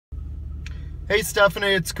Hey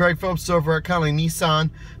Stephanie, it's Craig Phillips over at Kelly Nissan.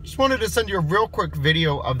 Just wanted to send you a real quick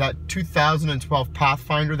video of that 2012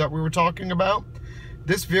 Pathfinder that we were talking about.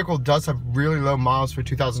 This vehicle does have really low miles for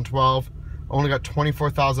 2012. Only got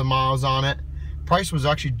 24,000 miles on it. Price was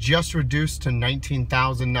actually just reduced to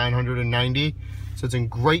 $19,990. So it's in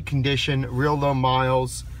great condition, real low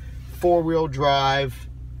miles, four-wheel drive,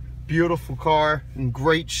 beautiful car, in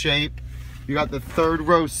great shape. You got the third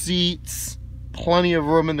row seats, plenty of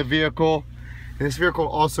room in the vehicle. And this vehicle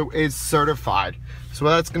also is certified. So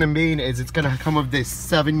what that's going to mean is it's going to come with this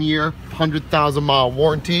 7-year, 100,000 mile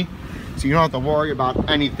warranty. So you don't have to worry about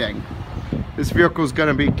anything. This vehicle is going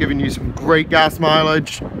to be giving you some great gas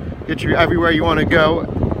mileage, get you everywhere you want to go.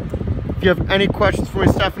 If you have any questions for me,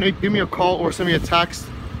 Stephanie, give me a call or send me a text.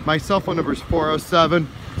 My cell phone number is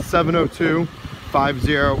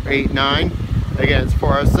 407-702-5089. Again, it's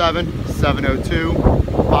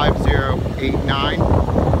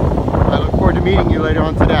 407-702-5089. I look forward to meeting you later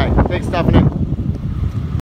on today. Thanks, Stephanie.